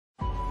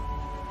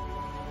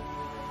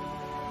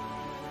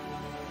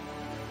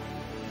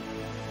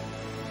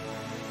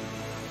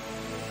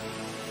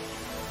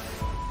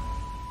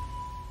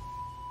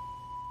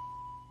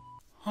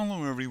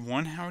Hello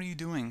everyone, how are you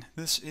doing?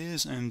 This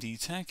is MD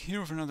Tech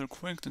here with another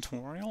quick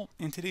tutorial.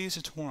 In today's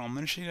tutorial, I'm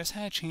going to show you guys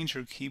how to change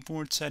your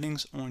keyboard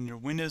settings on your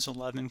Windows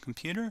 11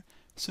 computer.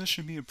 So this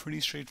should be a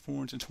pretty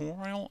straightforward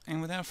tutorial, and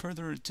without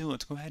further ado,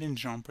 let's go ahead and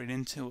jump right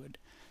into it.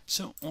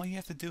 So all you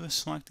have to do is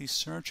select the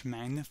search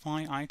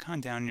magnify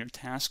icon down in your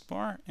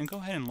taskbar and go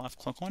ahead and left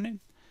click on it.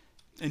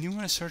 And you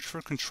want to search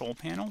for Control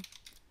Panel.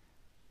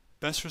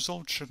 Best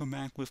result should come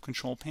back with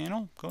Control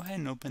Panel. Go ahead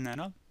and open that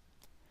up.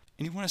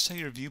 And you want to set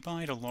your view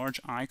by to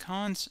large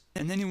icons,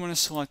 and then you want to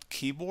select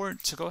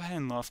keyboard, so go ahead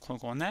and left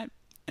click on that.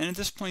 And at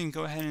this point you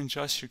can go ahead and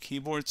adjust your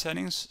keyboard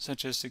settings,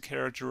 such as the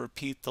character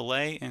repeat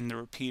delay and the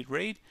repeat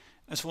rate,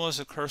 as well as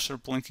the cursor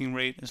blinking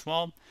rate as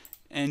well.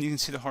 And you can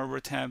see the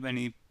hardware tab,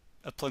 any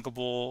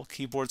applicable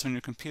keyboards on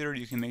your computer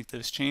you can make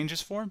those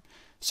changes for.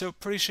 So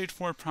pretty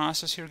straightforward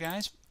process here,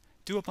 guys.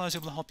 Do hope I was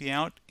able to help you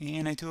out,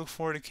 and I do look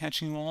forward to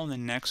catching you all in the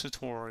next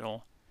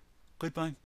tutorial. Goodbye.